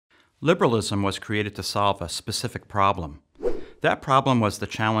Liberalism was created to solve a specific problem. That problem was the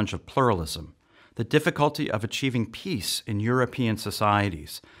challenge of pluralism, the difficulty of achieving peace in European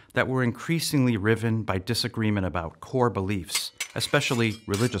societies that were increasingly riven by disagreement about core beliefs, especially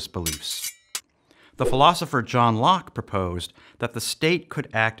religious beliefs. The philosopher John Locke proposed that the state could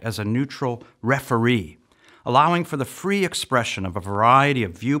act as a neutral referee, allowing for the free expression of a variety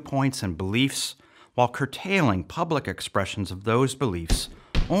of viewpoints and beliefs while curtailing public expressions of those beliefs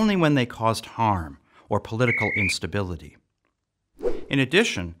only when they caused harm or political instability. In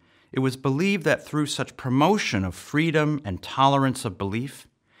addition, it was believed that through such promotion of freedom and tolerance of belief,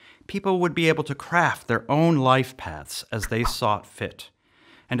 people would be able to craft their own life paths as they sought fit,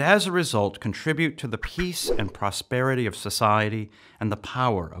 and as a result contribute to the peace and prosperity of society and the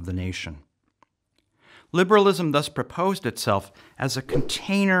power of the nation. Liberalism thus proposed itself as a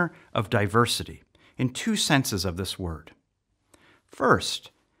container of diversity, in two senses of this word.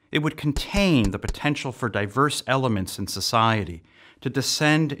 First, it would contain the potential for diverse elements in society to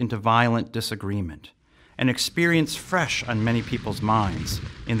descend into violent disagreement and experience fresh on many people's minds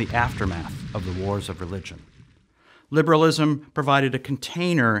in the aftermath of the wars of religion. Liberalism provided a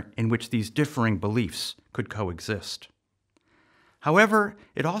container in which these differing beliefs could coexist. However,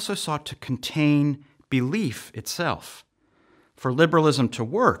 it also sought to contain belief itself. For liberalism to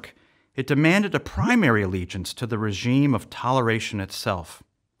work, it demanded a primary allegiance to the regime of toleration itself.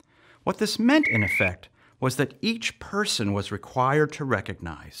 What this meant, in effect, was that each person was required to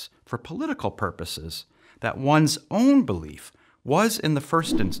recognize, for political purposes, that one's own belief was in the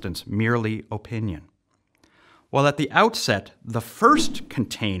first instance merely opinion. While at the outset, the first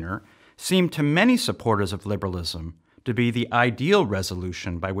container seemed to many supporters of liberalism to be the ideal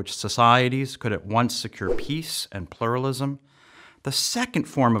resolution by which societies could at once secure peace and pluralism, the second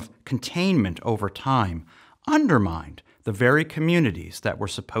form of containment over time undermined the very communities that were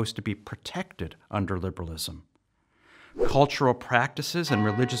supposed to be protected under liberalism. Cultural practices and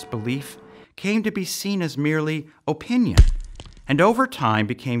religious belief came to be seen as merely opinion, and over time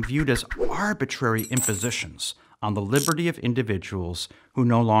became viewed as arbitrary impositions on the liberty of individuals who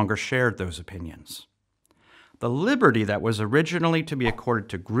no longer shared those opinions. The liberty that was originally to be accorded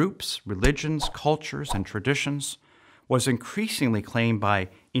to groups, religions, cultures, and traditions was increasingly claimed by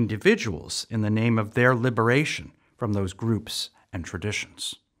individuals in the name of their liberation from those groups and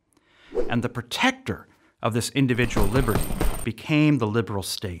traditions. And the protector of this individual liberty became the liberal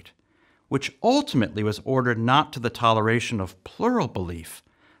state, which ultimately was ordered not to the toleration of plural belief,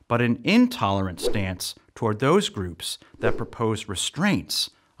 but an intolerant stance toward those groups that proposed restraints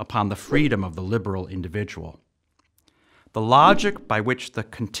upon the freedom of the liberal individual. The logic by which the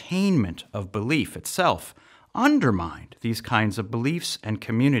containment of belief itself undermined these kinds of beliefs and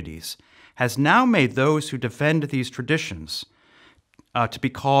communities has now made those who defend these traditions to be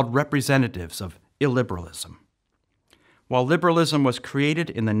called representatives of illiberalism. While liberalism was created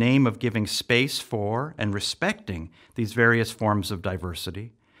in the name of giving space for and respecting these various forms of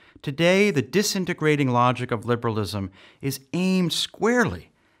diversity, today the disintegrating logic of liberalism is aimed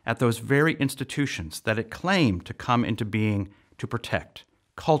squarely at those very institutions that it claimed to come into being to protect: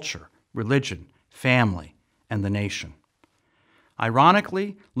 culture, religion, family, and the nation.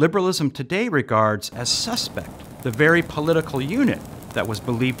 Ironically, liberalism today regards as suspect the very political unit that was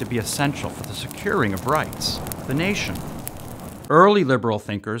believed to be essential for the securing of rights: the nation. Early liberal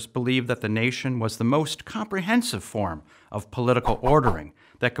thinkers believed that the nation was the most comprehensive form of political ordering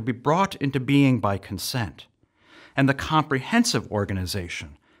that could be brought into being by consent, and the comprehensive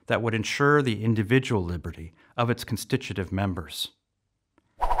organization that would ensure the individual liberty of its constitutive members.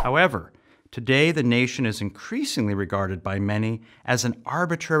 However, today the nation is increasingly regarded by many as an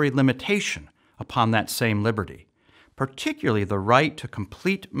arbitrary limitation upon that same liberty, particularly the right to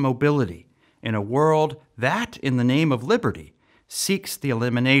complete mobility in a world that, in the name of liberty, seeks the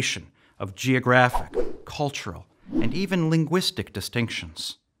elimination of geographic, cultural, and even linguistic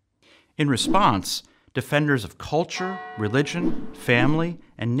distinctions. In response, defenders of culture, religion, family,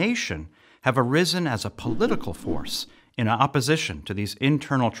 and nation have arisen as a political force in opposition to these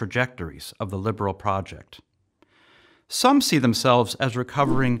internal trajectories of the liberal project. Some see themselves as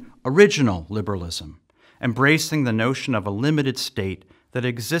recovering original liberalism, embracing the notion of a limited state that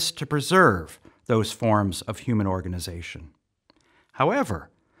exists to preserve those forms of human organization. However,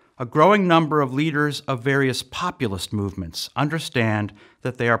 a growing number of leaders of various populist movements understand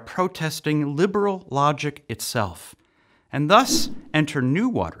that they are protesting liberal logic itself, and thus enter new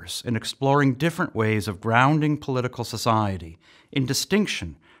waters in exploring different ways of grounding political society in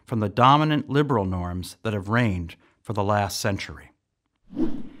distinction from the dominant liberal norms that have reigned for the last century.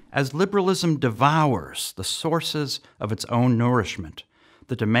 As liberalism devours the sources of its own nourishment,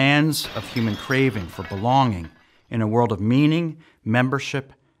 the demands of human craving for belonging in a world of meaning,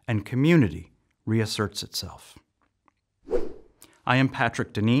 membership, and community reasserts itself. I am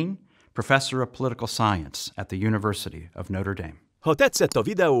Patrick Deneen, professor of political science at the University of Notre Dame. Ha tetszett a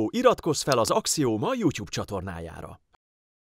videó, iratkozz fel az Axioma YouTube csatornájára.